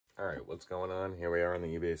Alright, what's going on? Here we are in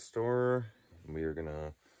the eBay store. We are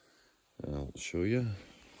gonna show you.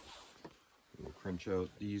 We'll crunch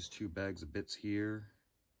out these 2 bags of bits here.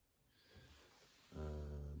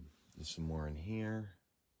 There's some more in here.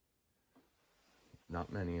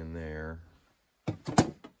 Not many in there.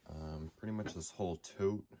 Pretty much this whole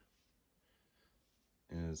tote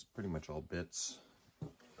is pretty much all bits.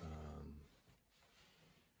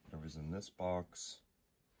 Whatever's in this box.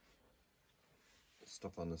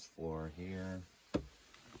 Stuff on this floor here,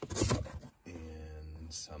 and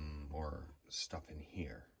some more stuff in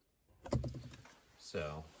here.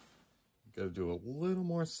 So, got to do a little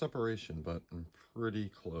more separation, but I'm pretty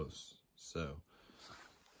close. So,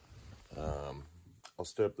 I'll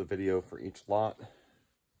start up the video for each lot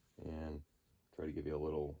and try to give you a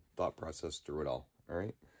little thought process through it all. All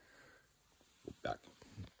right, back.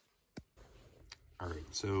 All right,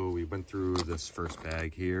 so we went through this first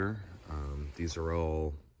bag here. These are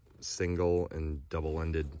all single and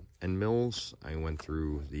double-ended end mills. I went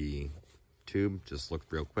through the tube, just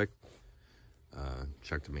looked real quick,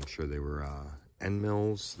 checked to make sure they were end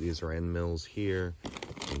mills. These are end mills here,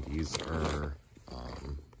 and these are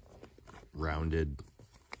rounded.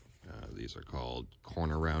 These are called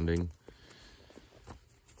corner rounding.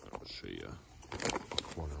 I'll show you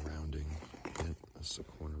corner rounding. Yep, that's a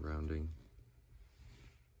corner rounding.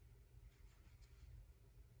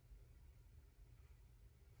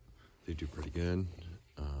 They do pretty good.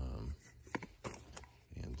 And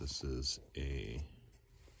this is a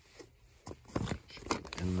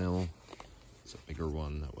end mill. It's a bigger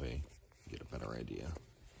one, that way you get a better idea.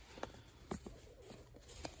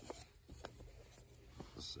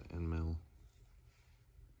 This is an end mill.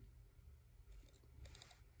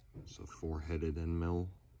 It's a 4-headed end mill.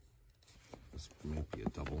 This might be a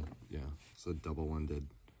double. Yeah, it's a double-ended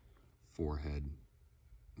 4-head.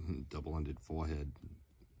 Double-ended 4-head.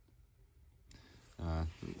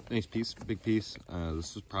 Nice piece, big piece.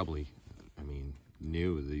 This is probably, I mean,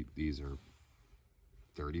 new. These are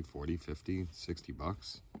 30, 40, 50, 60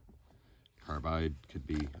 bucks. Carbide could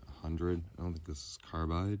be 100. I don't think this is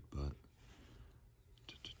carbide, but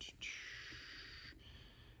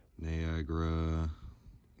Niagara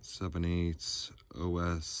 7/8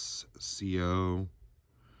 OSCO.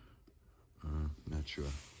 Not sure.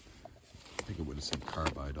 I think it would have said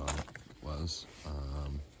carbide on it. Was.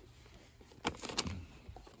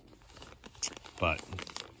 But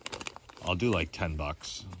I'll do like 10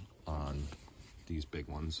 bucks on these big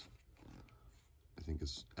ones. I think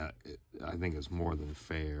it's more than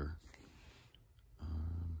fair.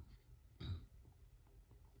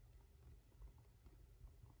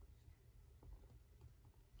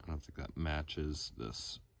 I don't think that matches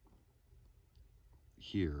this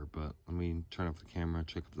here, but let me turn off the camera,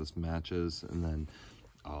 check if this matches, and then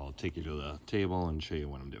I'll take you to the table and show you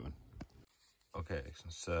what I'm doing. Okay,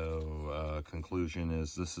 so conclusion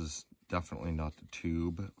is this is definitely not the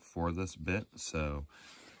tube for this bit, so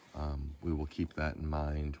we will keep that in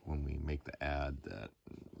mind when we make the ad that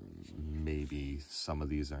maybe some of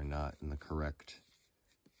these are not in the correct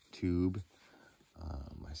tube.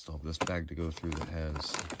 I still have this bag to go through that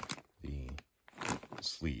has the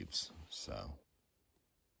sleeves, so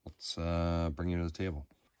let's bring you to the table.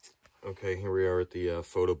 Okay, here we are at the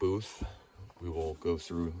photo booth. We will go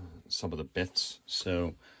through some of the bits.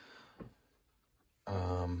 So,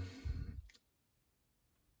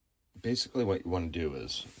 basically what you want to do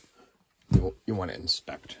is you want to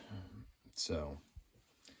inspect. So,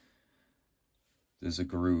 there's a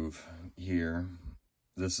groove here.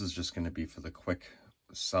 This is just going to be for the quick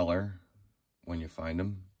seller when you find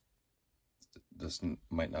them. This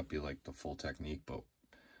might not be like the full technique, but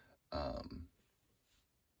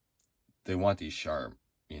they want these sharp.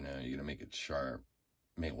 You know, you're gonna make it sharp.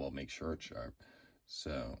 Make sure it's sharp.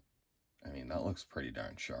 So, I mean, that looks pretty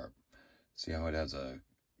darn sharp. See how it has a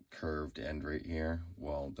curved end right here?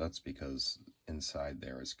 Well, that's because inside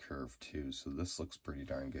there is curved too. So this looks pretty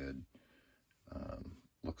darn good.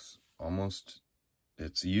 Looks almost,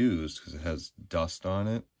 it's used because it has dust on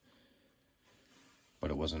it, but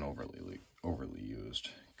it wasn't overly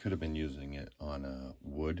used. Could have been using it on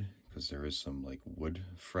wood because there is some like wood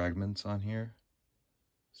fragments on here.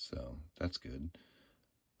 So that's good.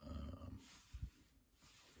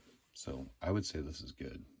 So I would say this is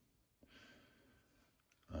good.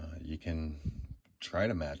 You can try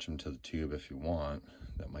to match them to the tube if you want.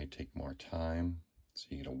 That might take more time. So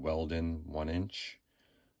you get a weld in 1 inch.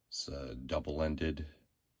 It's a double-ended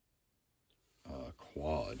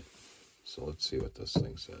quad. So let's see what this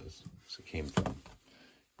thing says. So it came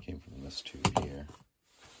from this tube here.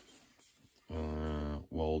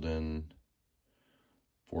 Weld in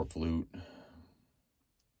 4 flute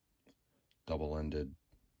double-ended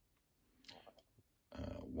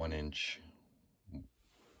 1-inch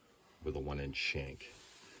with a 1-inch shank.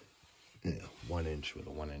 Yeah, 1 inch with a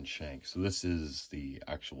 1-inch shank. So this is the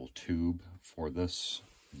actual tube for this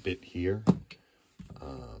bit here.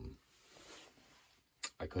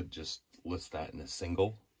 I could just list that in a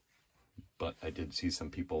single, but I did see some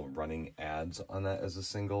people running ads on that as a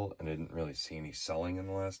single, and I didn't really see any selling in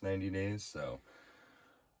the last 90 days. So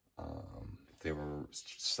they were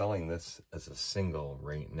selling this as a single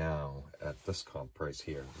right now at this comp price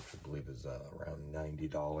here, which I believe is around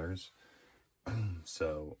 $90.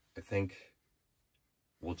 So I think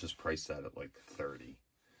we'll just price that at like 30.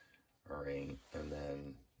 All right, and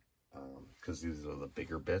then because these are the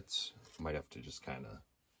bigger bits, might have to just kind of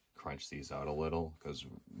crunch these out a little, because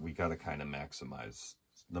we got to kind of maximize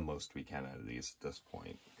the most we can out of these at this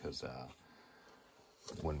point, because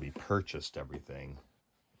when we purchased everything,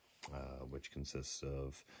 which consists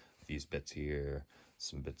of these bits here,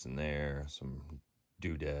 some bits in there, some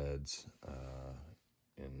doodads,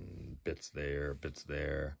 and bits there,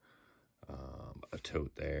 a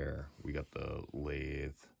tote there. We got the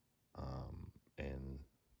lathe, and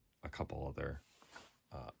a couple other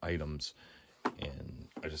items, and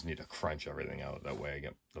I just need to crunch everything out. That way I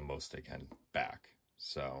get the most I can back.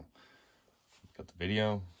 So, got the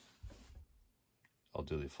video. I'll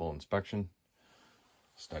do the full inspection,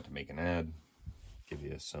 start to make an ad, give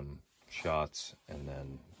you some shots, and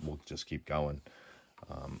then we'll just keep going.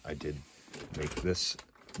 I did make this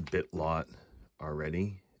bit lot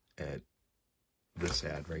already at this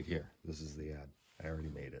ad right here. This is the ad. I already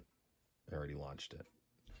made it. I already launched it.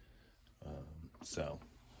 So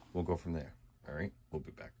we'll go from there. All right, we'll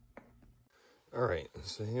be back. All right,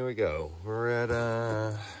 so here we go. We're at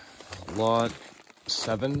lot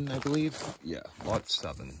 7, I believe. Yeah, lot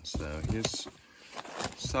 7. So here's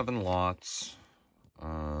 7 lots.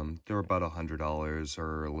 They're about $100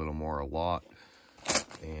 or a little more a lot.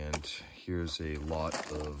 And here's a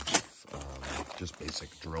lot of just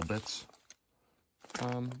basic drill bits.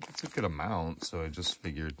 It's a good amount, so I just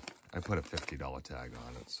figured I put a $50 tag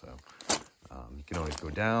on it. So you can always go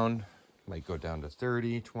down, might go down to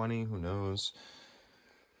 30, 20, who knows.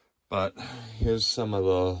 But here's some of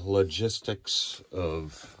the logistics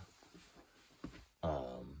of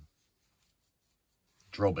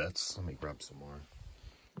drill bits. Let me grab some more.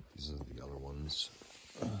 These are the other ones.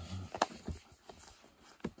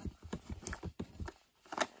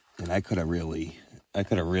 And I could have really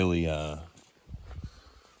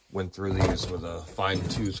went through these with a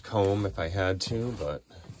fine-tooth comb if I had to, but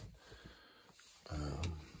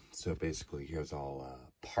so basically here's all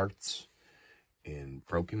parts and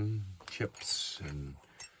broken chips and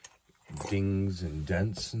dings and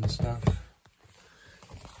dents and stuff.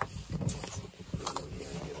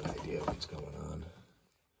 Get an idea of what's going on.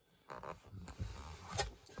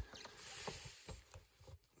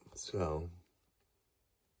 So,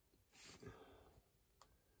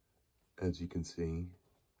 as you can see,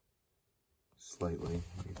 slightly,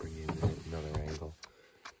 let me bring in another angle.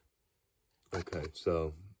 Okay,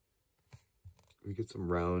 so we get some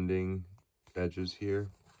rounding edges here,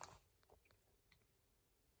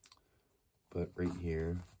 but right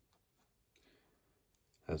here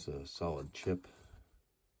has a solid chip.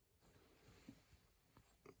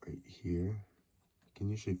 Right here, you can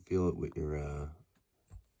usually feel it with your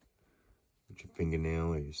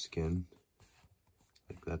fingernail or your skin.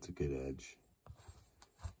 Like that's a good edge.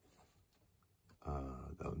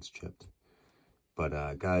 That one's chipped.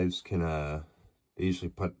 But guys can they usually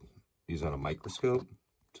put these on a microscope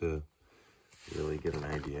to really get an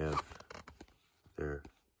idea if they're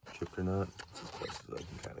chipped or not. That's as close as I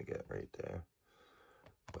can kind of get right there.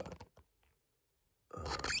 But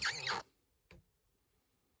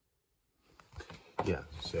yeah,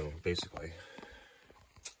 so basically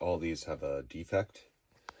all these have a defect.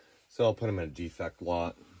 So I'll put them in a defect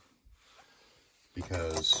lot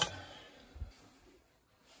because,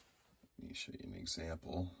 let me show you an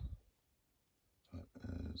example.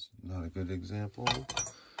 That is not a good example.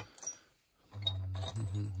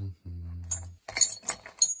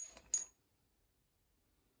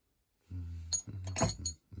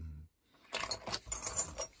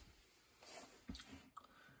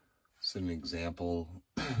 It's an example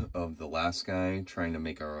of the last guy trying to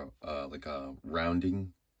make a like a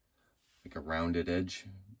rounded edge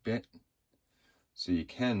bit. So you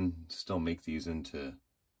can still make these into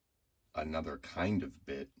another kind of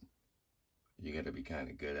bit. You got to be kind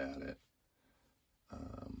of good at it.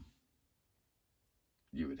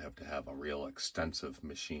 You would have to have a real extensive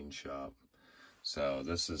machine shop. So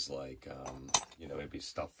this is like, you know, maybe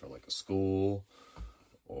stuff for like a school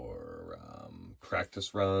or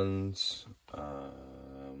practice runs.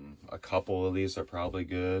 A couple of these are probably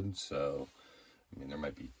good. So, I mean, there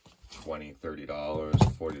might be $20, $30,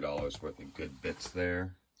 $40 worth of good bits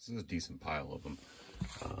there. This is a decent pile of them.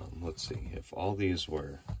 Let's see, if all these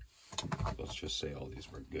were, let's just say all these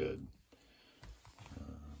were good.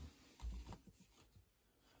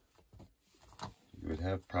 You would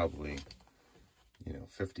have probably, you know,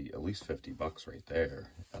 at least 50 bucks right there,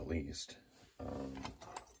 at least.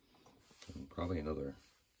 And probably another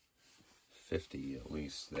 50 at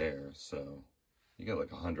least there. So you got like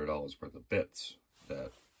 $100 worth of bits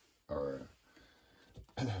that are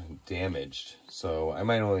damaged. So I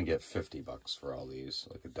might only get 50 bucks for all these,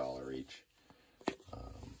 like $1 each.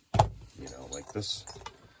 You know, like this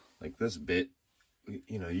bit,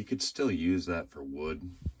 you know, you could still use that for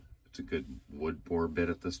wood. It's a good wood bore bit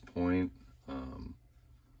at this point.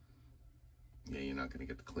 Yeah, you're not going to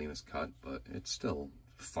get the cleanest cut, but it's still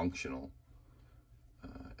functional.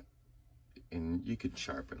 And you could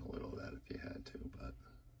sharpen a little of that if you had to, but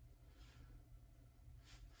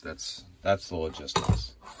that's the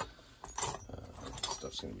logistics.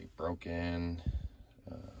 Stuff's going to be broken.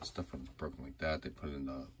 Stuff that's broken like that, they put it in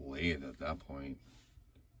the lathe at that point,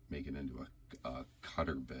 make it into a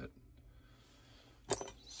cutter bit.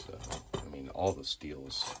 So, I mean, all the steel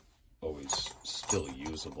is always still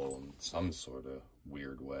usable in some sort of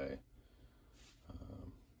weird way.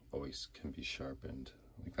 Always can be sharpened.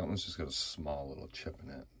 Like that one's just got a small little chip in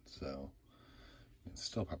it, so it's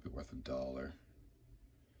still probably worth $1.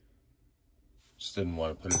 Just didn't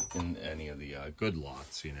want to put it in any of the good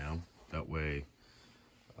lots, you know. That way,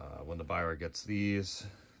 when the buyer gets these,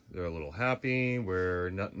 they're a little happy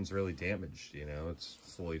where nothing's really damaged, you know. It's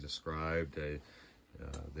fully described. They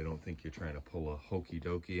don't think you're trying to pull a hokey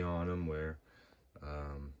dokey on them where,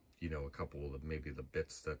 you know, a couple of maybe the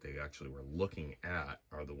bits that they actually were looking at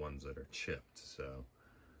are the ones that are chipped. So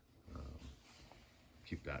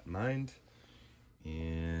keep that in mind,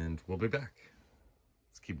 and we'll be back.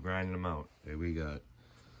 Let's keep grinding them out. Okay, we got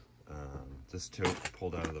this tote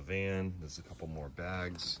pulled out of the van. There's a couple more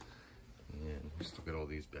bags, and we still got all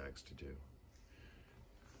these bags to do.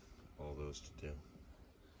 All those to do.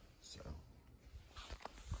 So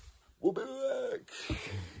we'll be back.